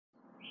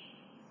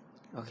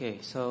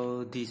Okay,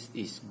 so this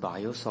is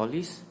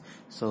Biosolis.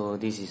 So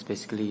this is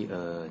basically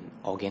an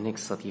organic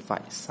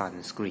certified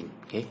sunscreen.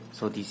 Okay,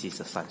 so this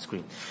is a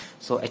sunscreen.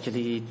 So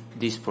actually,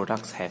 these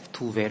products have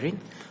two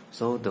variants.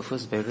 So the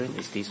first variant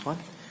is this one.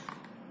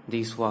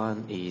 This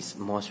one is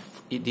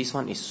this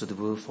one is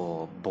suitable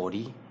for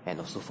body and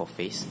also for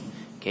face.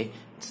 Okay,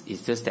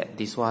 it's just that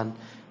this one,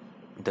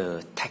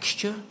 the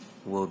texture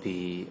will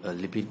be a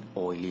little bit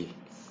oily.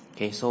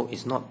 Okay, so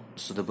it's not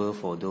suitable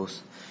for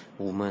those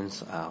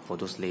for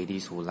those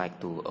ladies who like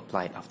to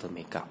apply it after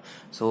makeup.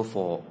 So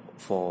for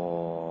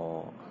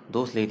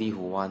those ladies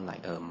who want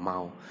like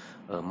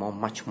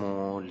much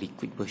more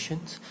liquid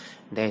versions,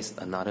 we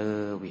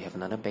have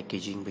another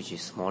packaging which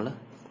is smaller.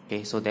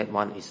 Okay, so that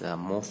one is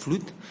more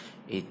fluid.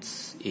 It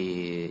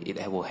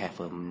will have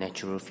a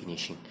natural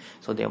finishing.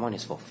 So that one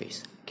is for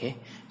face. Okay,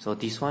 so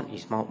this one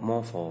is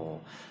more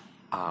for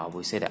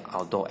we say that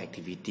outdoor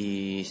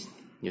activities.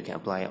 You can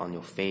apply it on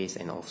your face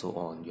and also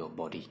on your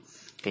body.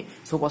 Okay,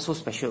 so what's so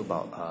special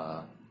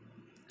about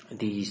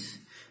this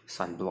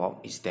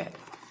sunblock is that,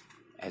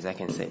 as I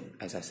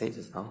said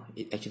just now,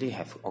 it actually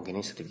have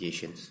organic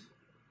certifications.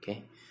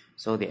 Okay,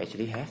 so they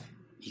actually have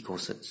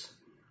eco-certs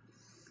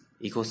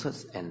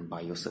and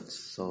bio-certs.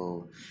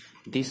 So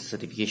these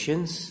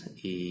certifications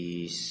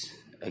is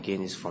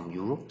from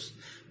Europe.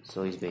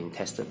 So it's being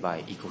tested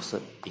by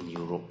eco-cert in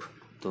Europe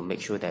to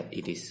make sure that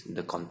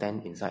the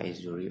content inside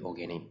is really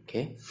organic.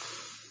 Okay,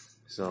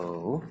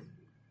 so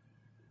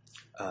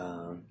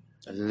a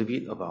little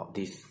bit about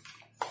this.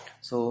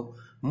 So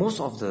most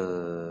of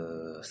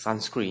the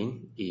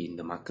sunscreen in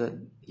the market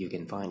you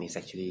can find is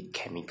actually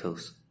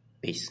chemicals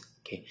based.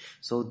 Okay,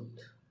 so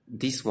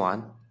this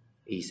one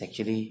is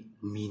actually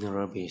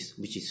mineral based,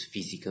 which is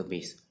physical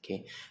based.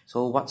 Okay,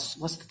 so what's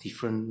the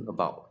difference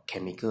about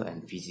chemical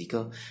and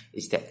physical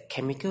is that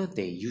chemical,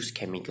 they use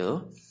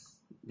chemical.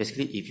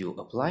 Basically, if you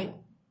apply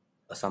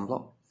a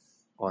sunblock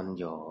on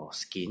your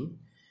skin,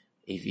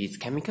 if it's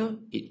chemical,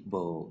 it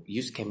will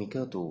use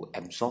chemical to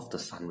absorb the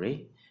sun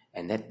ray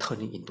and then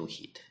turn it into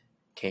heat.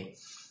 Okay,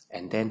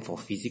 and then for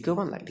physical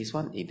one like this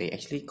one, they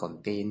actually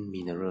contain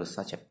minerals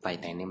such as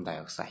titanium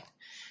dioxide.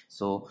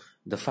 So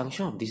the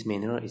function of this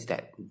mineral is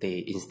that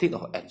they, instead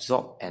of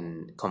absorb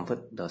and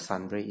convert the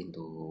sun ray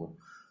into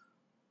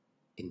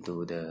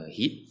the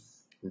heat,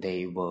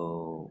 they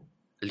will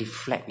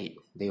reflect it.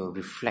 They will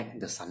reflect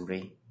the sun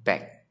ray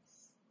back.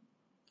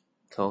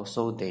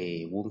 So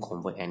they won't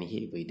convert any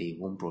heat, but they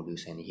won't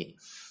produce any heat.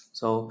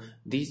 So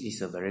this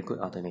is a very good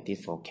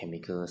alternative for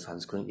chemical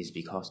sunscreen, is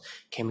because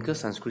chemical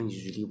sunscreen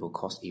usually will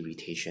cause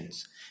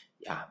irritations.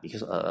 Yeah,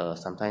 because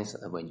sometimes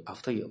when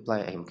after you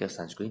apply a chemical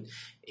sunscreen,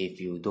 if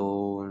you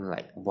don't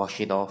like wash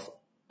it off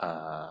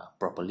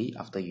properly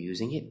after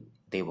using it,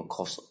 they will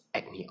cause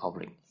acne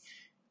outbreak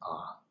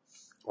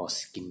or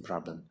skin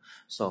problem.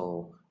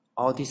 So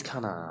all this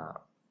kind of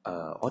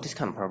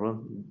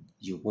problem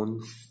you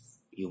won't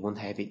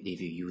have it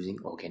if you're using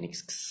organic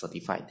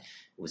certified.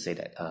 We say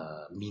that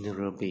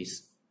mineral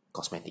based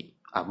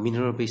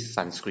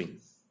sunscreen.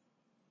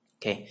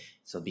 Okay,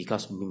 so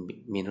because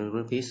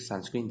mineral based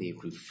sunscreen, they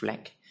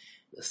reflect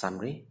the sun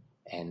ray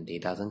and they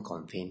doesn't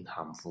contain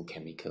harmful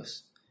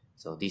chemicals.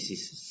 So this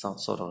is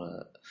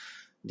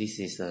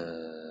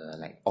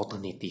like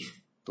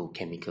alternative to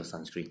chemical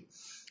sunscreen.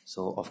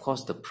 So of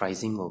course the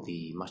pricing will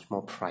be much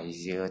more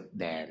pricier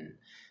than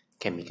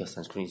chemical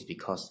sunscreens,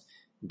 because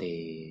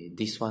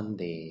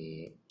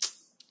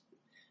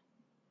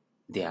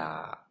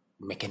their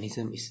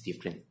mechanism is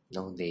different.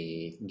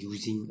 They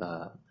using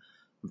a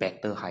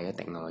better, higher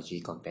technology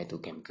compared to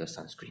chemical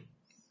sunscreen.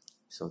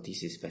 So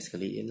this is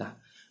basically it lah.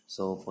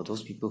 So for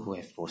those people who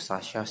have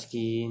rosacea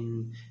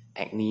skin,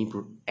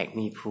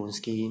 acne prone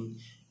skin,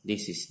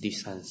 this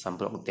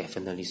sunblock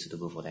definitely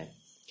suitable for them.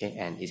 Okay,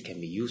 and it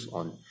can be used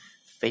on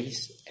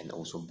face and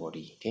also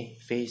body. Okay,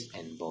 face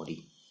and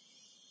body.